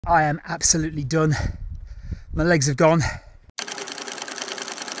I am absolutely done. My legs have gone.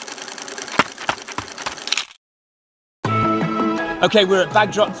 Okay, we're at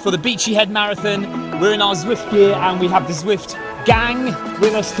Bagdrop for the Beachy Head Marathon. We're in our Zwift gear and we have the Zwift gang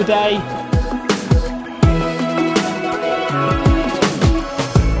with us today.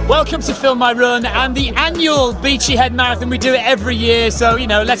 Welcome to Film My Run and the annual Beachy Head Marathon. We do it every year, so you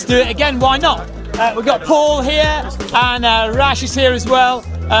know, let's do it again, why not? We've got Paul here and Rash is here as well.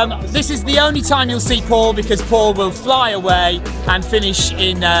 This is the only time you'll see Paul because Paul will fly away and finish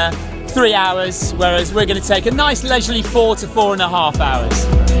in 3 hours, whereas we're going to take a nice leisurely 4 to 4.5 hours.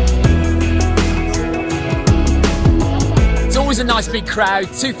 It's always a nice big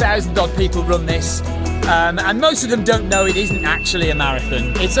crowd, 2,000 odd people run this, and most of them don't know it isn't actually a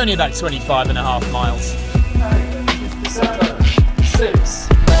marathon. It's only about 25.5 miles. 7, 6.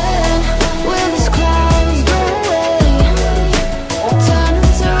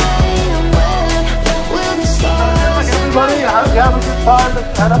 Everybody, I hope you have a good time and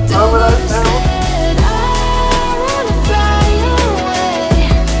head up over those hills.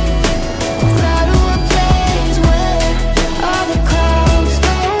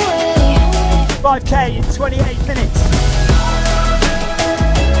 .5k in 28 minutes.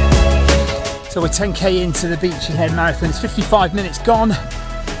 So we're 10k into the Beachy Head Marathon. It's 55 minutes gone.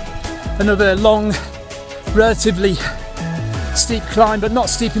 Another long, relatively steep climb, but not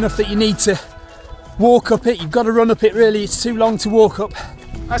steep enough that you need to walk up it. You've got to run up it really. It's too long to walk up.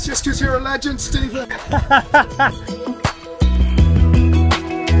 That's just because you're a legend, Stephen.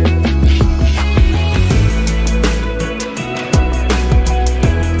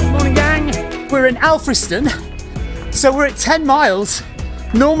 Morning gang. We're in Alfriston, so we're at 10 miles.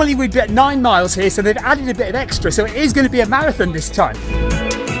 Normally we'd be at 9 miles here, so they've added a bit of extra, so it is going to be a marathon this time.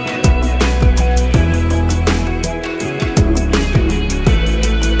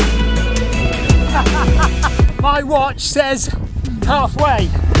 My watch says halfway.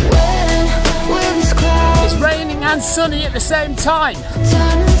 It's raining and sunny at the same time.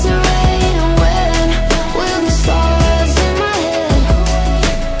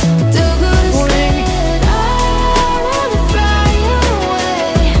 Morning.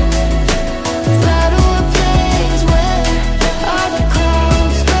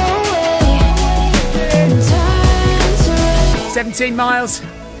 "17 miles,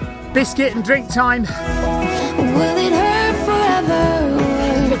 biscuit and drink time." Will it hurt forever?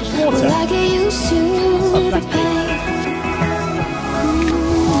 Water. Will I get used to the pain?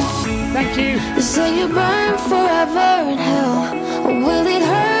 Thank you. You say you burn forever in hell. Will it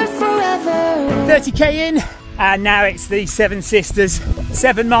hurt forever? 30k in, and now it's the Seven Sisters.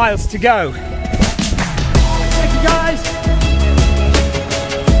 7 miles to go. Thank you guys.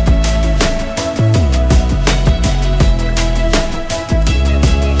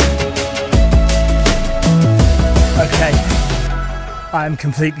 Okay, I am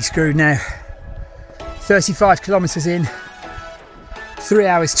completely screwed now. 35 kilometers in, 3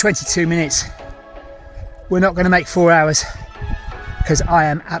 hours 22 minutes. We're not going to make 4 hours because I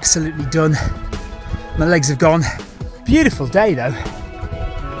am absolutely done. My legs have gone. Beautiful day though,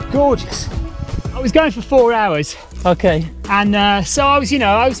 gorgeous. I was going for 4 hours. Okay. And so I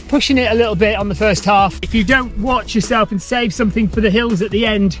was pushing it a little bit on the first half. If you don't watch yourself and save something for the hills at the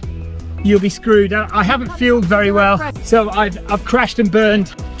end, you'll be screwed. I haven't fueled very well, so I've crashed and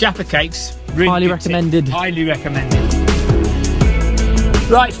burned. Jaffa cakes, really highly recommended. Highly recommended.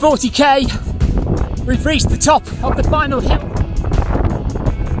 Right, 40k. We've reached the top of the final hill.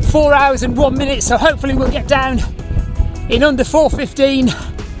 4 hours and 1 minute, so hopefully we'll get down in under 4:15.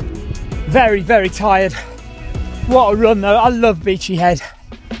 Very, very tired. What a run though. I love Beachy Head.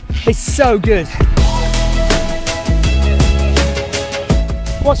 It's so good.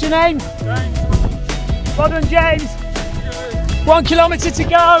 What's your name? James. Well done, James. 1 kilometre to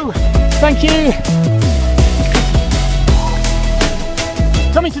go. Thank you.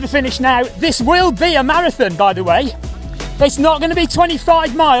 Coming to the finish now. This will be a marathon, by the way. It's not going to be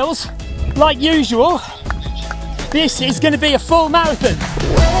 25 miles like usual. This is going to be a full marathon.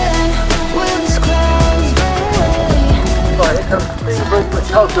 Right, here comes Stephen the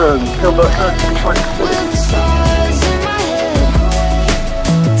cousin. Number 13.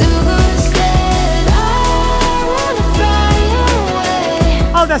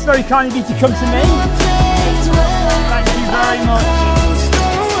 Oh, that's very kind of you to come to me. Thank you very much.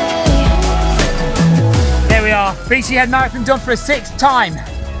 There we are, Beachy Head Marathon done for a 6th time.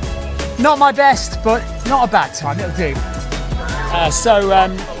 Not my best, but not a bad time, it'll do.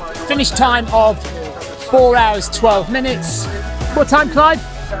 Finish time of 4 hours 12 minutes. What time, Clive?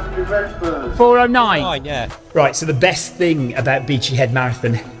 4:09. Yeah. Right, so the best thing about Beachy Head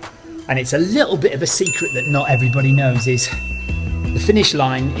Marathon, and it's a little bit of a secret that not everybody knows, is the finish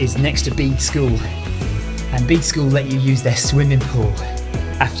line is next to Bede School, and Bede School let you use their swimming pool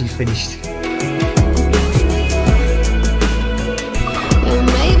after you've finished.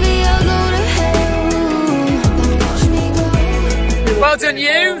 Well done,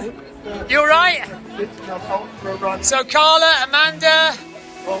 you. You all right? So Carla, Amanda,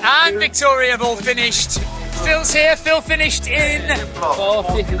 and Victoria have all finished. Phil's here. Phil finished in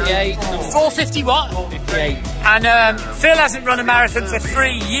 4:58. 4:50 what? 4:58. And Phil hasn't run a marathon for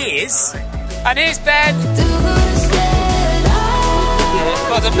 3 years. And here's Ben.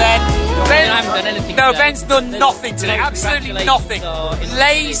 Well done, Ben. I haven't done anything No, today. Ben's done nothing today. Absolutely nothing.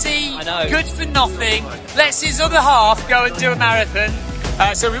 Lazy, I know. good for nothing. Lets his other half go and do a marathon.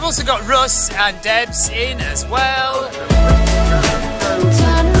 So we've also got Russ and Debs in as well.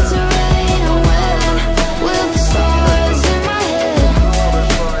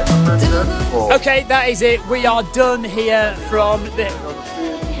 Okay, that is it. We are done here from the...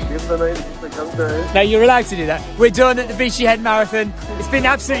 No, you're allowed to do that. We're done at the Beachy Head Marathon. It's been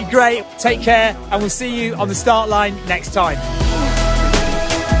absolutely great. Take care, and we'll see you on the start line next time.